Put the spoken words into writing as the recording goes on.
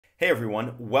Hey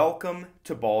everyone, welcome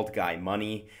to Bald Guy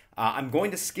Money. I'm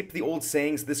going to skip the old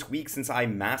sayings this week since I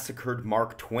massacred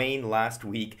Mark Twain last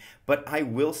week, but I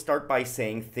will start by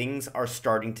saying things are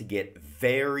starting to get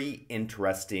very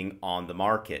interesting on the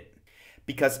market.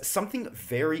 Because something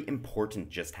very important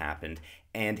just happened,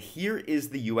 and here is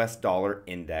the US dollar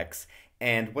index.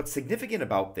 And what's significant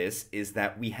about this is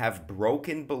that we have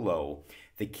broken below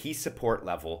the key support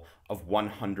level of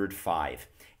 105.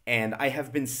 And I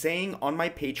have been saying on my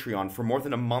Patreon for more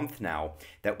than a month now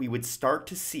that we would start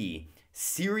to see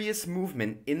serious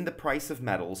movement in the price of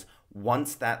metals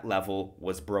once that level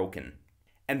was broken.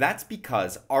 And that's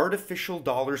because artificial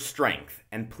dollar strength,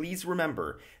 and please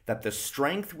remember that the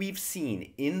strength we've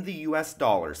seen in the US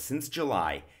dollar since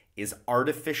July is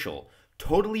artificial,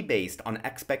 totally based on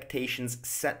expectations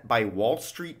set by Wall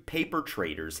Street paper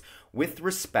traders with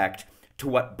respect to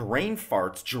what brain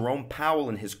farts Jerome Powell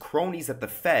and his cronies at the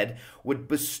Fed would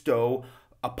bestow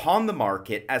upon the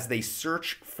market as they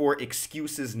search for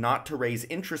excuses not to raise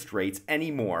interest rates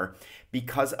anymore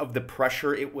because of the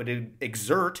pressure it would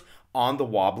exert on the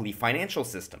wobbly financial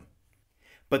system.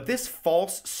 But this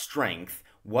false strength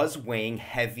was weighing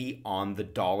heavy on the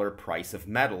dollar price of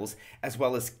metals, as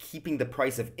well as keeping the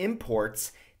price of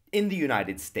imports in the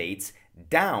United States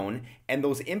down, and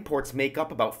those imports make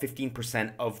up about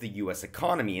 15% of the US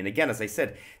economy. And again, as I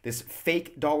said, this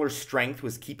fake dollar strength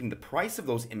was keeping the price of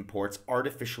those imports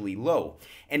artificially low,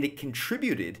 and it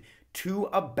contributed to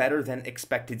a better than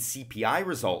expected CPI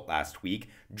result last week,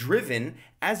 driven,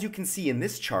 as you can see in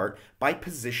this chart, by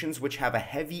positions which have a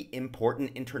heavy import and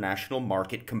international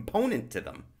market component to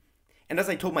them. And as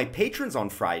I told my patrons on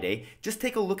Friday, just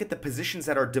take a look at the positions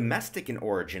that are domestic in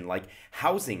origin, like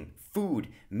housing, food,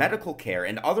 medical care,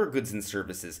 and other goods and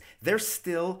services. They're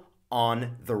still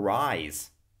on the rise.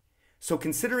 So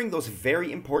considering those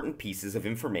very important pieces of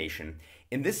information,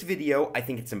 in this video, I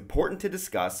think it's important to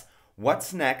discuss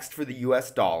what's next for the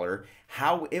US dollar,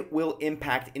 how it will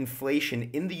impact inflation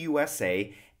in the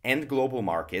USA and global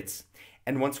markets.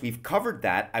 And once we've covered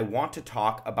that, I want to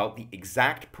talk about the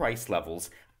exact price levels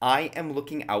I am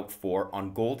looking out for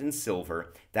on gold and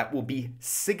silver that will be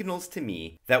signals to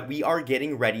me that we are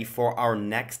getting ready for our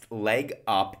next leg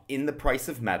up in the price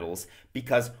of metals,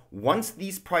 because once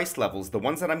these price levels, the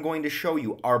ones that I'm going to show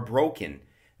you, are broken,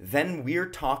 then we're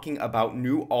talking about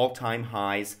new all-time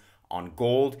highs on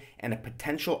gold and a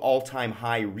potential all-time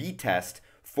high retest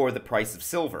for the price of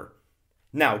silver.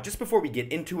 Now, just before we get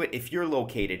into it, if you're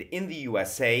located in the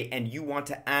USA and you want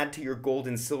to add to your gold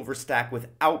and silver stack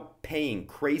without paying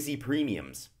crazy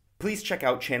premiums, please check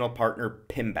out channel partner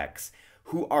Pimbex,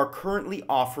 who are currently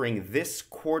offering this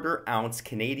quarter-ounce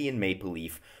Canadian maple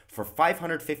leaf for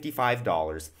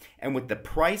 $555, and with the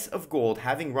price of gold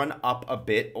having run up a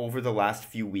bit over the last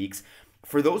few weeks,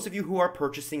 for those of you who are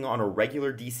purchasing on a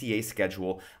regular DCA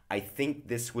schedule, I think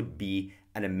this would be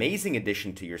an amazing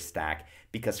addition to your stack,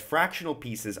 because fractional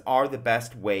pieces are the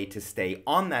best way to stay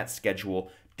on that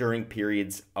schedule during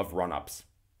periods of run-ups.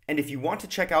 And if you want to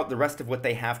check out the rest of what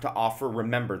they have to offer,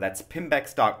 remember that's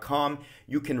pimbex.com.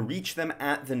 You can reach them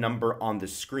at the number on the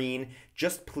screen.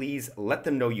 Just please let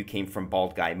them know you came from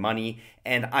Bald Guy Money,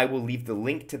 and I will leave the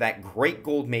link to that great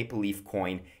gold maple leaf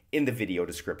coin in the video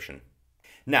description.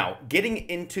 Now, getting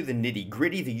into the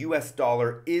nitty-gritty, the US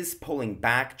dollar is pulling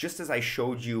back, just as I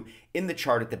showed you in the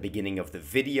chart at the beginning of the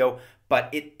video, but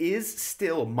it is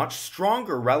still much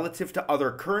stronger relative to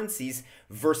other currencies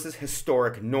versus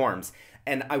historic norms.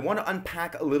 And I want to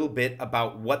unpack a little bit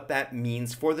about what that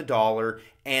means for the dollar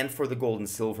and for the gold and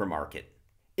silver market.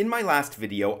 In my last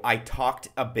video, I talked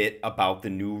a bit about the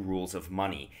new rules of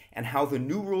money and how the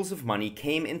new rules of money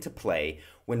came into play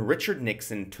when Richard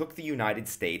Nixon took the United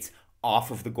States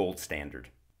off of the gold standard.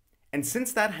 And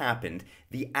since that happened,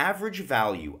 the average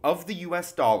value of the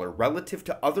US dollar relative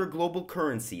to other global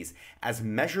currencies as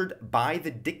measured by the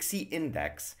Dixie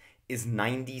Index is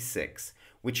 96,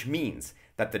 which means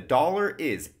that the dollar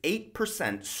is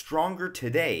 8% stronger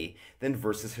today than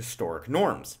versus historic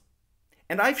norms.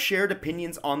 And I've shared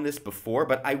opinions on this before,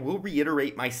 but I will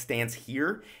reiterate my stance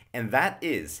here, and that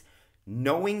is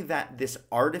knowing that this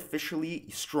artificially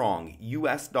strong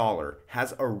US dollar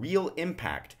has a real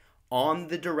impact on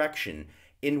the direction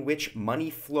in which money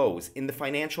flows in the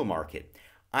financial market,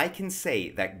 I can say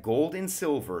that gold and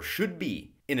silver should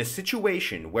be in a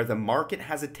situation where the market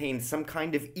has attained some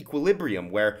kind of equilibrium,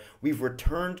 where we've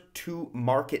returned to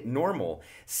market normal.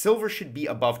 Silver should be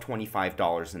above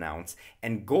 $25 an ounce,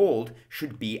 and gold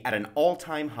should be at an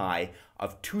all-time high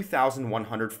of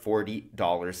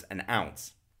 $2,140 an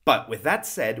ounce. But with that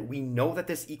said, we know that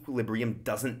this equilibrium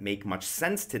doesn't make much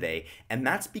sense today, and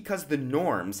that's because the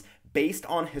norms based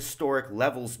on historic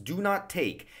levels do not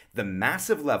take the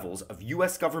massive levels of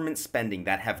US government spending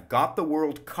that have got the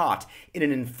world caught in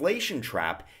an inflation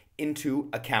trap into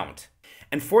account.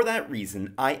 And for that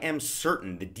reason, I am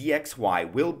certain the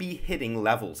DXY will be hitting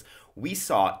levels we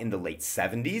saw in the late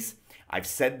 70s. I've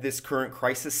said this current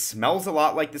crisis smells a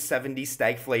lot like the 70s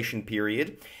stagflation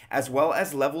period, as well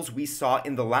as levels we saw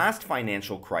in the last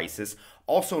financial crisis,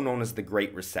 also known as the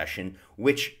Great Recession,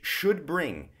 which should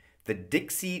bring the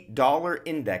Dixie Dollar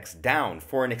Index down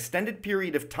for an extended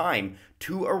period of time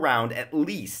to around at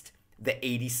least the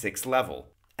 86 level.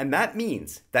 And that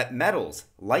means that metals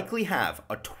likely have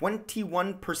a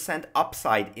 21%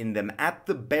 upside in them at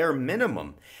the bare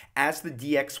minimum as the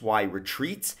DXY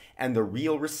retreats and the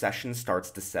real recession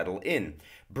starts to settle in,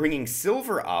 bringing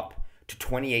silver up to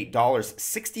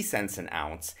 $28.60 an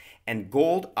ounce and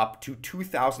gold up to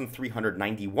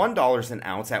 $2,391 an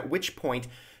ounce, at which point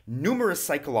numerous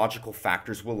psychological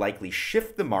factors will likely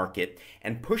shift the market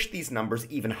and push these numbers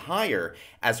even higher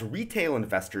as retail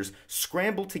investors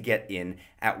scramble to get in,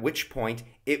 at which point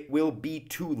it will be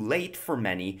too late for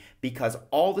many because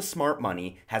all the smart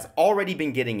money has already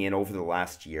been getting in over the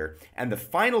last year, and the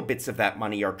final bits of that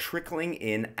money are trickling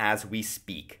in as we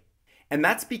speak. And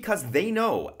that's because they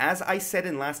know, as I said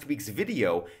in last week's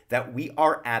video, that we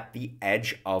are at the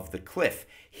edge of the cliff.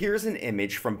 Here's an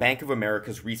image from Bank of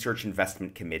America's Research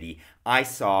Investment Committee I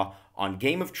saw on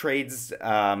Game of Trade's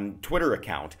Twitter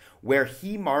account, where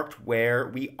he marked where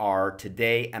we are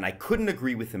today, and I couldn't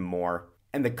agree with him more.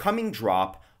 And the coming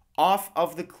drop off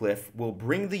of the cliff will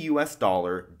bring the US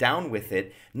dollar down with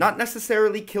it, not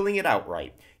necessarily killing it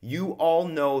outright. You all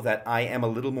know that I am a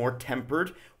little more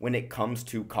tempered when it comes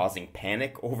to causing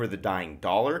panic over the dying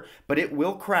dollar, but it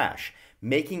will crash,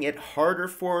 making it harder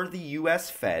for the US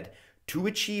Fed to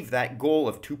achieve that goal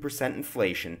of 2%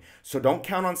 inflation, so don't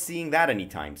count on seeing that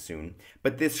anytime soon.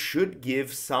 But this should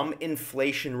give some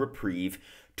inflation reprieve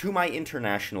to my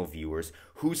international viewers,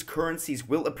 whose currencies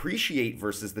will appreciate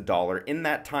versus the dollar in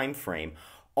that time frame,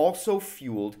 also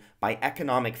fueled by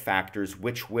economic factors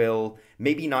which will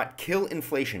maybe not kill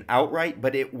inflation outright,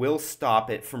 but it will stop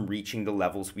it from reaching the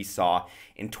levels we saw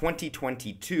in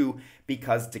 2022,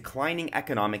 because declining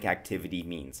economic activity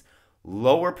means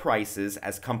lower prices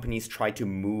as companies try to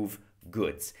move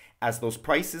goods. As those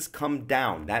prices come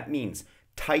down, that means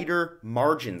tighter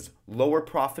margins, lower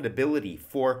profitability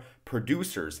for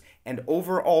producers, and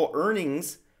overall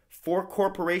earnings for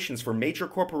corporations, for major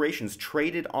corporations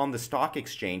traded on the stock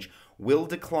exchange, will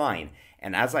decline.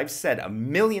 And as I've said a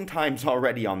million times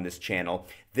already on this channel,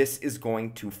 this is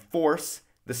going to force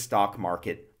the stock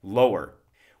market lower.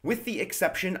 With the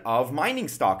exception of mining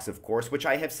stocks, of course, which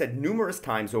I have said numerous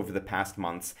times over the past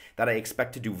months that I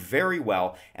expect to do very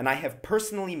well, and I have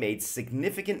personally made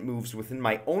significant moves within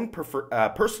my own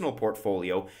personal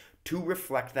portfolio to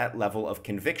reflect that level of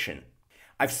conviction.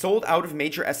 I've sold out of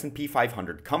major S&P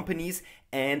 500 companies,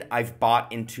 and I've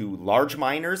bought into large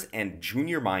miners and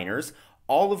junior miners,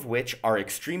 all of which are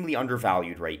extremely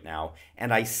undervalued right now.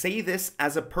 And I say this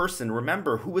as a person,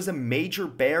 remember, who was a major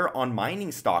bear on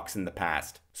mining stocks in the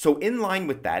past. So in line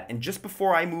with that, and just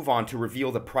before I move on to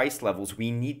reveal the price levels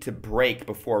we need to break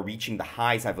before reaching the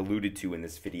highs I've alluded to in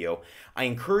this video, I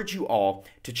encourage you all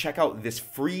to check out this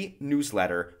free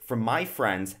newsletter from my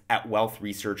friends at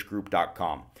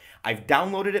wealthresearchgroup.com. I've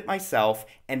downloaded it myself,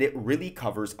 and it really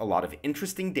covers a lot of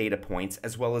interesting data points,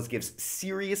 as well as gives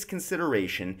serious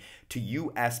consideration to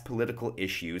US political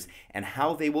issues and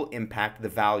how they will impact the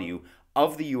value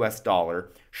of the US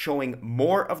dollar, showing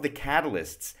more of the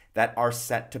catalysts that are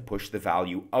set to push the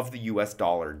value of the US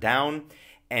dollar down.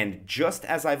 And just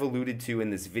as I've alluded to in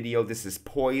this video, this is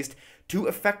poised to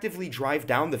effectively drive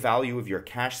down the value of your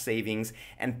cash savings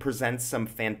and present some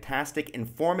fantastic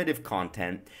informative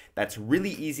content that's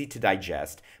really easy to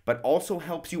digest, but also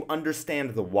helps you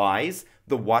understand the whys,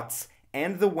 the whats,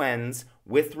 and the whens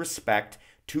with respect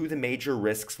to the major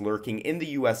risks lurking in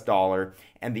the US dollar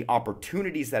and the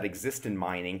opportunities that exist in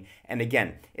mining. And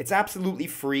again, it's absolutely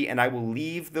free, and I will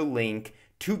leave the link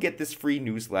to get this free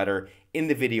newsletter in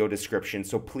the video description,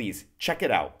 so please check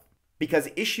it out. Because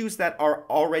issues that are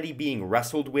already being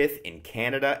wrestled with in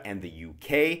Canada and the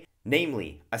UK,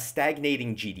 namely a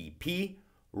stagnating GDP,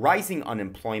 rising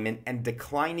unemployment, and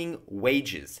declining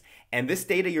wages. And this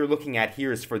data you're looking at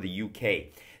here is for the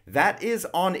UK. That is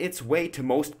on its way to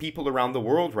most people around the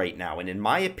world right now. And in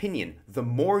my opinion, the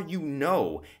more you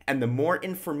know and the more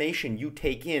information you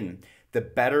take in, the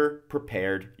better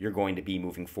prepared you're going to be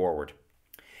moving forward.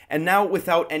 And now,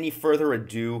 without any further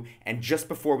ado, and just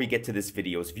before we get to this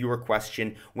video's viewer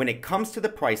question, when it comes to the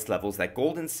price levels that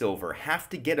gold and silver have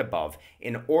to get above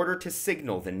in order to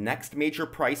signal the next major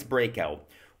price breakout,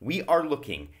 we are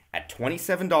looking at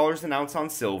 $27 an ounce on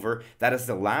silver. That is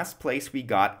the last place we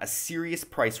got a serious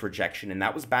price rejection, and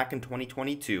that was back in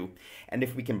 2022. And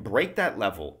if we can break that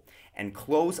level and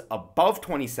close above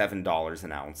 $27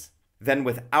 an ounce, then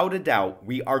without a doubt,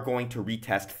 we are going to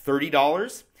retest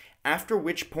 $30. After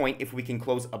which point, if we can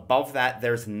close above that,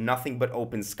 there's nothing but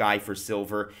open sky for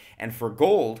silver. And for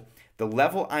gold, the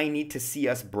level I need to see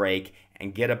us break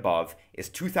and get above is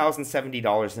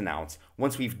 $2,070 an ounce.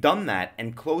 Once we've done that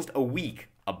and closed a week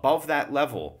above that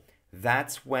level,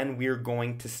 that's when we're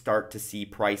going to start to see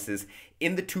prices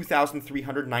in the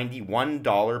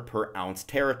 $2,391 per ounce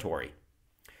territory.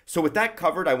 So with that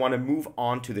covered, I want to move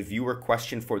on to the viewer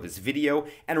question for this video.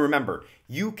 And remember,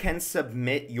 you can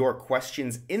submit your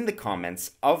questions in the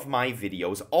comments of my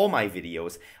videos, all my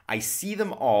videos. I see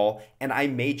them all, and I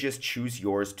may just choose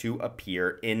yours to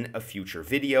appear in a future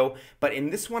video. But in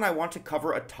this one, I want to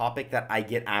cover a topic that I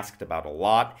get asked about a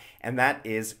lot, and that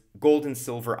is gold and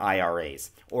silver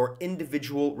IRAs, or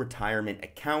individual retirement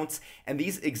accounts. And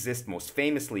these exist most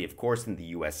famously, of course, in the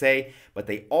USA, but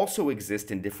they also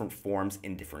exist in different forms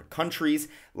in different countries,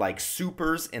 like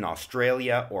supers in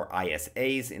Australia or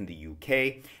ISAs in the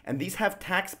UK. And these have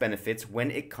tax benefits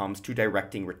when it comes to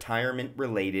directing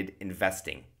retirement-related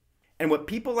investing. And what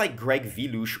people like Greg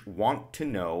Vilush want to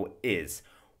know is,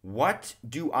 what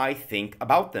do I think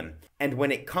about them? And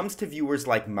when it comes to viewers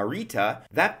like Marita,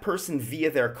 that person via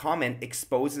their comment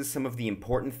exposes some of the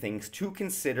important things to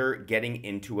consider getting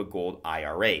into a gold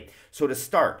IRA. So to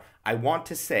start, I want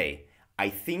to say, I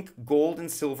think gold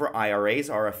and silver IRAs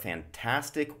are a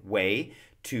fantastic way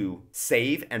to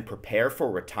save and prepare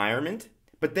for retirement.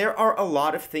 But there are a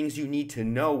lot of things you need to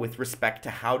know with respect to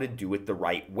how to do it the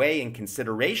right way and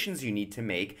considerations you need to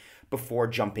make before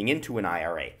jumping into an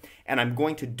IRA. And I'm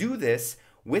going to do this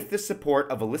with the support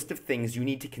of a list of things you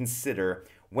need to consider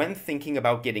when thinking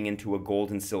about getting into a gold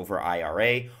and silver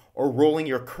IRA or rolling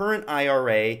your current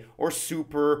IRA or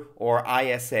super or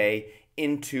ISA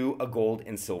into a gold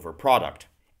and silver product.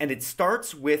 And it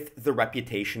starts with the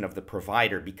reputation of the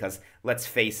provider because, let's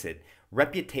face it,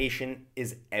 reputation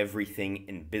is everything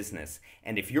in business.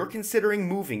 And if you're considering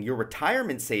moving your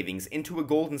retirement savings into a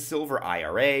gold and silver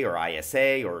IRA or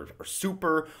ISA or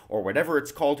super or whatever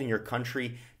it's called in your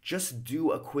country, just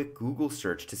do a quick Google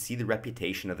search to see the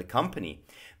reputation of the company.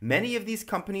 Many of these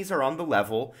companies are on the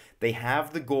level. They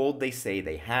have the gold they say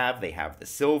they have the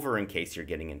silver in case you're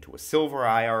getting into a silver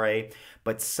IRA,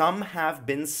 but some have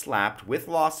been slapped with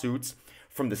lawsuits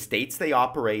from the states they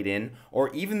operate in,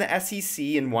 or even the SEC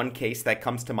in one case that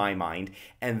comes to my mind,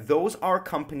 and those are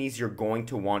companies you're going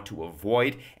to want to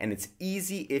avoid, and it's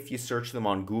easy if you search them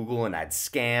on Google and add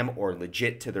scam or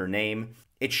legit to their name.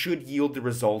 It should yield the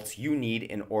results you need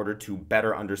in order to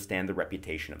better understand the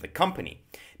reputation of the company.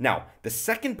 Now, the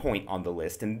second point on the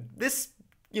list, and this,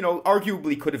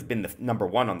 arguably could have been the number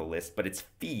one on the list, but it's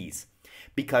fees.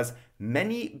 Because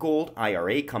many gold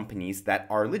IRA companies that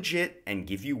are legit and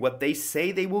give you what they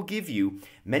say they will give you,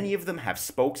 many of them have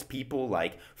spokespeople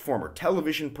like former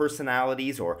television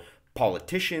personalities or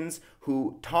politicians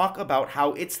who talk about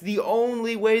how it's the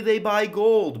only way they buy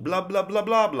gold, blah, blah, blah,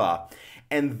 blah, blah.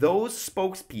 And those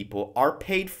spokespeople are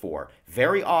paid for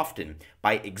very often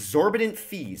by exorbitant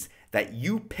fees that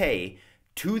you pay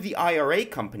to the IRA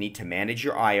company to manage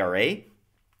your IRA.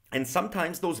 And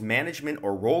sometimes those management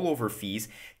or rollover fees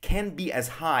can be as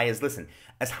high as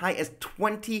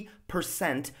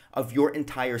 20% of your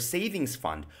entire savings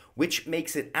fund, which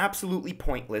makes it absolutely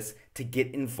pointless to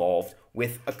get involved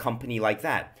with a company like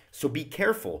that. So be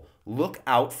careful. Look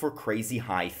out for crazy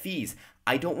high fees.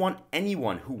 I don't want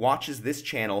anyone who watches this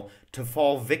channel to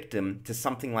fall victim to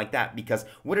something like that, because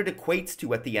what it equates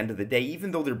to at the end of the day,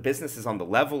 even though their business is on the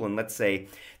level and let's say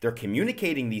they're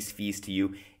communicating these fees to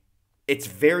you, it's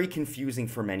very confusing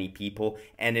for many people,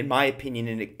 and in my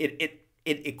opinion, it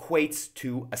equates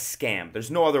to a scam.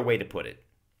 There's no other way to put it.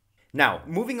 Now,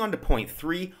 moving on to point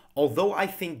 3, although I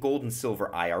think gold and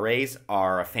silver IRAs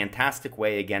are a fantastic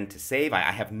way, again, to save, I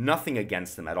have nothing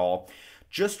against them at all.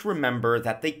 Just remember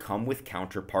that they come with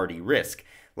counterparty risk,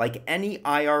 like any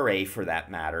IRA for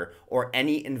that matter, or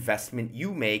any investment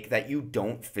you make that you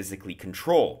don't physically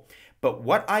control. But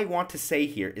what I want to say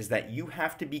here is that you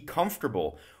have to be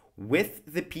comfortable with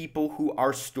the people who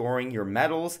are storing your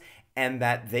metals and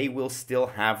that they will still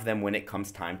have them when it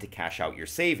comes time to cash out your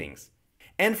savings.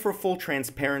 And for full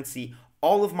transparency,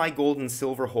 all of my gold and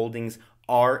silver holdings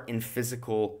are in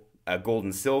physical gold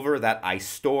and silver that I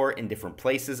store in different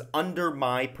places under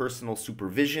my personal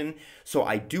supervision. So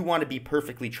I do want to be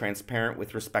perfectly transparent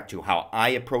with respect to how I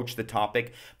approach the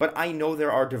topic, but I know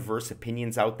there are diverse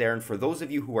opinions out there, and for those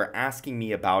of you who are asking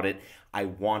me about it, I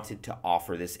wanted to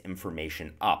offer this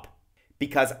information up.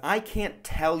 Because I can't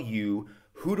tell you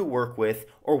who to work with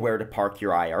or where to park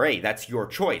your IRA. That's your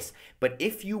choice. But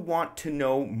if you want to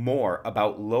know more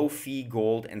about low-fee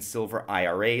gold and silver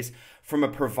IRAs from a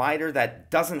provider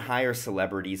that doesn't hire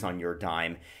celebrities on your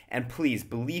dime, and please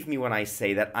believe me when I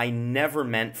say that I never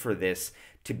meant for this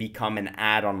to become an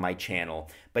ad on my channel,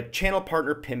 but channel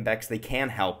partner Pimbex, they can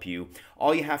help you.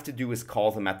 All you have to do is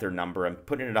call them at their number. I'm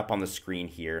putting it up on the screen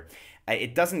here.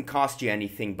 It doesn't cost you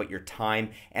anything but your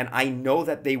time, and I know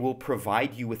that they will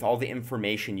provide you with all the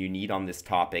information you need on this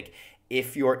topic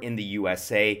if you're in the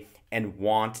USA and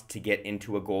want to get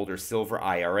into a gold or silver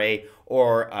IRA,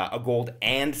 or a gold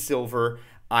and silver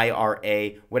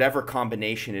IRA, whatever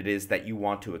combination it is that you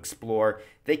want to explore.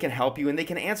 They can help you, and they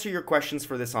can answer your questions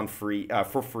for this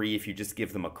for free if you just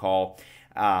give them a call.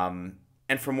 And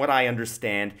from what I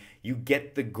understand, you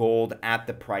get the gold at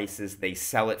the prices they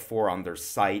sell it for on their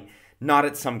site, not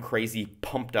at some crazy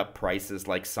pumped up prices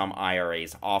like some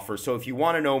IRAs offer. So if you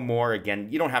want to know more, again,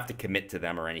 you don't have to commit to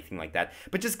them or anything like that,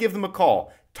 but just give them a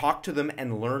call, talk to them,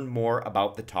 and learn more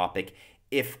about the topic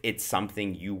if it's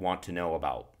something you want to know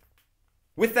about.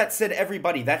 With that said,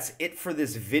 everybody, that's it for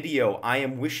this video. I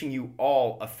am wishing you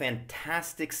all a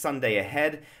fantastic Sunday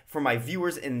ahead. For my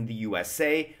viewers in the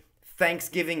USA,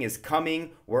 Thanksgiving is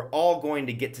coming. We're all going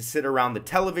to get to sit around the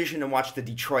television and watch the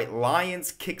Detroit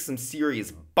Lions kick some serious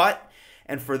butt.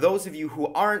 And for those of you who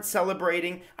aren't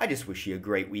celebrating, I just wish you a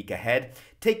great week ahead.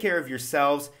 Take care of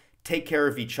yourselves, take care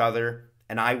of each other,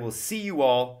 and I will see you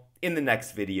all in the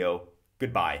next video.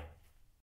 Goodbye.